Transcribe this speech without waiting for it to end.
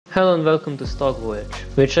Hello and welcome to Stock Voyage.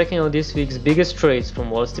 We're checking out this week's biggest trades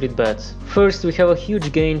from WallStreetBets. First, we have a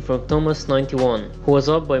huge gain from Thomas91, who was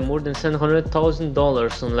up by more than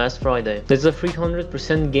 $700,000 on last Friday. That's a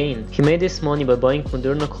 300% gain. He made this money by buying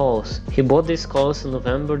Moderna calls. He bought these calls on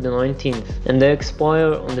November the 19th, and they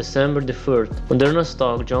expire on December the 3rd. Moderna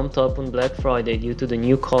stock jumped up on Black Friday due to the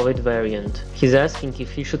new COVID variant. He's asking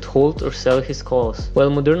if he should hold or sell his calls.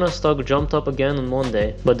 Well, Moderna stock jumped up again on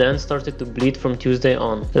Monday, but then started to bleed from Tuesday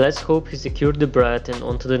on. Let's hope he secured the bread and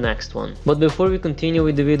on to the next one. But before we continue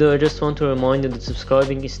with the video, I just want to remind you that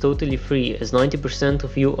subscribing is totally free, as 90%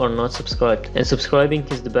 of you are not subscribed, and subscribing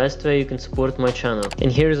is the best way you can support my channel.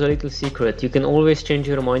 And here's a little secret: you can always change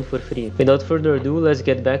your mind for free. Without further ado, let's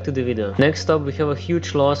get back to the video. Next up, we have a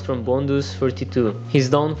huge loss from Bondus32. He's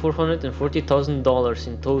down $440,000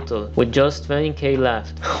 in total, with just 20k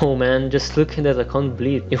left. Oh man, just look at that account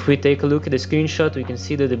bleed. If we take a look at the screenshot, we can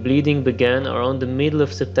see that the bleeding began around the middle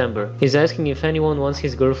of September. He's asking if anyone wants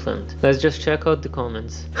his girlfriend. Let's just check out the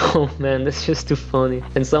comments. Oh man, that's just too funny.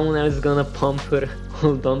 And someone else is gonna pump her.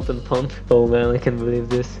 Dump and pump. Oh man, I can't believe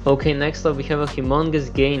this. Okay, next up we have a humongous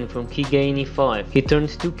gain from KeyGainy5. He turned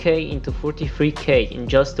 2k into 43k in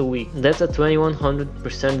just a week. That's a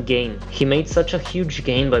 2100% gain. He made such a huge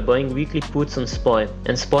gain by buying weekly puts on SPY,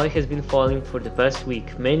 and SPY has been falling for the past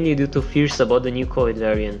week, mainly due to fears about the new COVID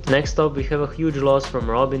variant. Next up we have a huge loss from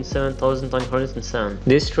Robin7907.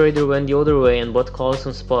 This trader went the other way and bought calls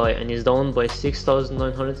on SPY and is down by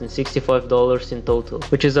 $6,965 in total,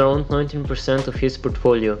 which is around 19% of his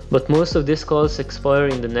portfolio. But most of these calls expire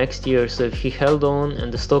in the next year, so if he held on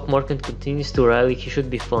and the stock market continues to rally, he should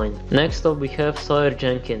be fine. Next up we have Sawyer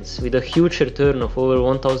Jenkins with a huge return of over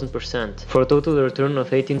 1000% for a total return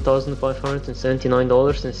of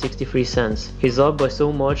 $18,579.63. He's up by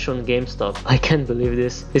so much on GameStop. I can't believe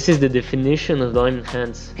this. This is the definition of diamond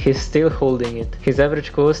hands. He's still holding it. His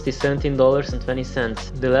average cost is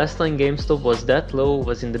 $17.20. The last time GameStop was that low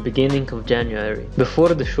was in the beginning of January,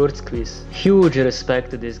 before the short squeeze. Huge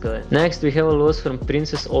respect to this guy. Next we have a loss from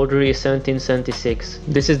Princess Audrey 1776.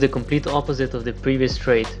 This is the complete opposite of the previous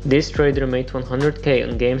trade. This trader made 100k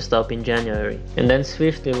on GameStop in January and then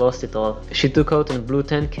swiftly lost it all. She took out on blue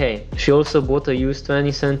 10k. She also bought a used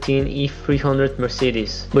 2017 E300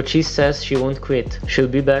 Mercedes, but she says she won't quit. She'll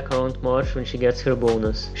be back around March when she gets her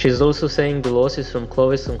bonus. She's also saying the loss is from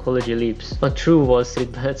Clovis Oncology Leaps. A true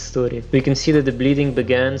WallStreetBets story. We can see that the bleeding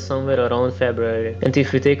began somewhere around February, and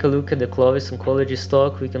if we take a look at the Clovis Oncology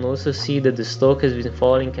stock, we can also see that the stock has been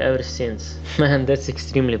falling ever since. Man, that's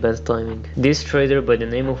extremely bad timing. This trader by the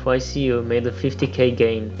name of ICU made a 50k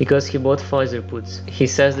gain because he bought Pfizer puts. He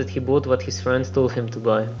says that he bought what his friend told him to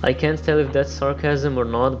buy. I can't tell if that's sarcasm or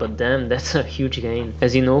not, but damn, that's a huge gain.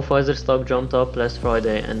 As you know, Pfizer stock jumped up last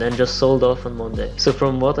Friday and then just sold off on Monday. So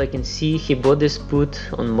from what I can see, he bought this put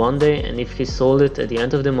on Monday, and if he sold it at the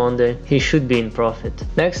end of the Monday, he should be in profit.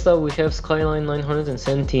 Next up we have Skyline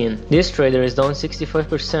 917. This trader is down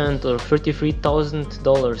 65% or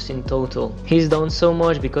 $33,000 in total. He's down so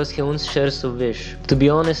much because he owns shares of Wish. To be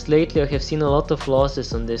honest, lately I have seen a lot of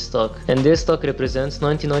losses on this stock, and this stock represents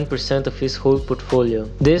 99% of his whole portfolio.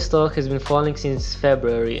 This stock has been falling since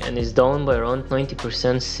February and is down by around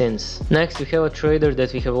 90% since. Next we have a trader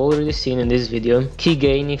that we have already seen in this video,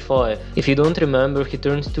 KeyGainy5. If you don't remember, he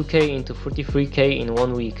turned 2k into 43k in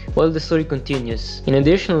 1 week. Well, the story continues. In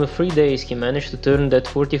additional 3 days he managed to turn that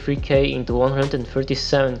 43k into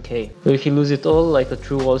 137k. Will he lose it all like a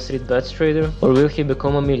true WallStreetBets trader, or will he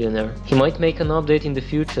become a millionaire? He might make an update in the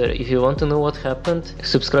future. If you want to know what happened,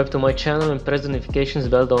 subscribe to my channel and press the notifications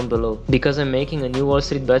bell down below, because I'm making a new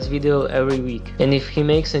WallStreetBets video every week, and if he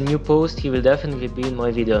makes a new post, he will definitely be in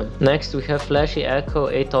my video. Next we have Flashy Echo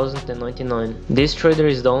 8099. This trader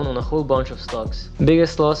is down on a whole bunch of stocks.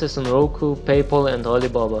 Biggest losses on Roku, PayPal and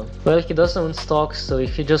Alibaba. Well, he doesn't own stocks, so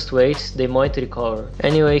if he just waits, they might recover.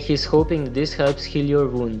 Anyway, he's hoping that this helps heal your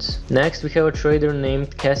wounds. Next we have a trader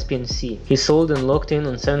named Caspian C. He sold and locked in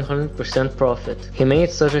on 700% profit. He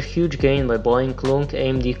made such a huge gain by buying long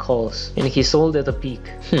AMD calls, and he sold at a peak.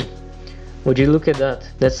 Would you look at that?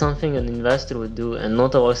 That's something an investor would do and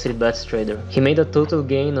not a WallStreetBets trader. He made a total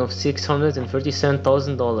gain of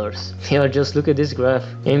 $637,000. Yeah, just look at this graph.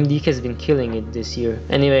 AMD has been killing it this year.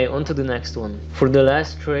 Anyway, on to the next one. For the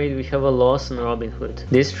last trade, we have a loss on Robinhood.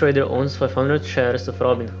 This trader owns 500 shares of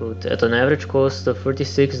Robinhood at an average cost of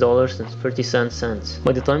 $36.30.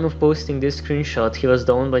 By the time of posting this screenshot, he was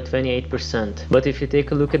down by 28%. But if you take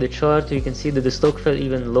a look at the chart, you can see that the stock fell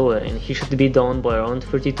even lower and he should be down by around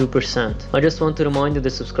 32%. I just want to remind you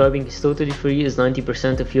that subscribing is totally free as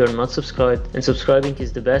 90% of you are not subscribed, and subscribing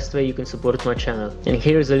is the best way you can support my channel. And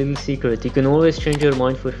here's a little secret, you can always change your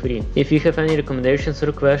mind for free. If you have any recommendations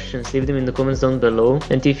or questions, leave them in the comments down below,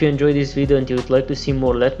 and if you enjoyed this video and you would like to see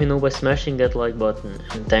more, let me know by smashing that like button,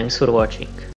 and thanks for watching.